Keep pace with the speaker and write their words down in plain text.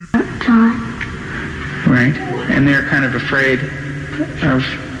John. Right. And they're kind of afraid of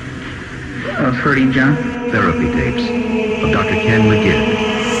hurting John. Therapy tapes of Dr. Ken McGidd,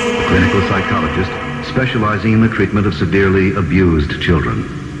 a clinical psychologist specializing in the treatment of severely abused children.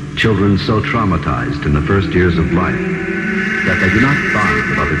 Children so traumatized in the first years of life that they do not bond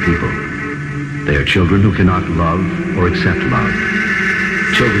with other people. They are children who cannot love or accept love.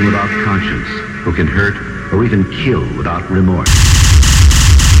 Children without conscience who can hurt or even kill without remorse.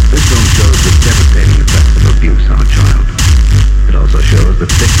 This film shows the devastating effects of abuse on a child. It also shows that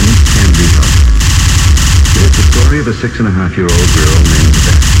victims can be helped. It is the story of a 6.5-year-old girl named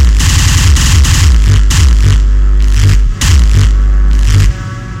Beth.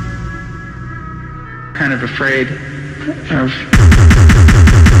 Kind of afraid of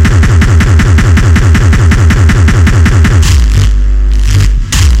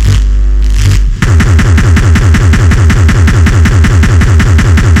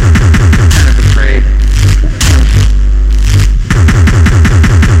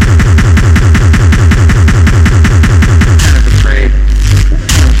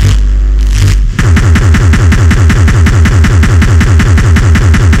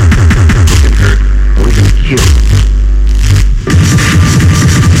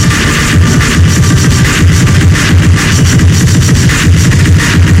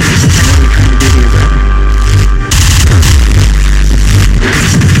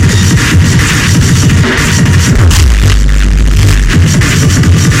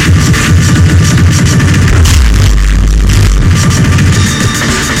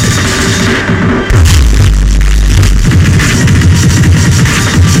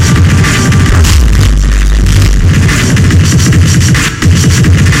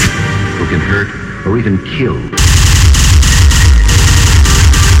or even kill.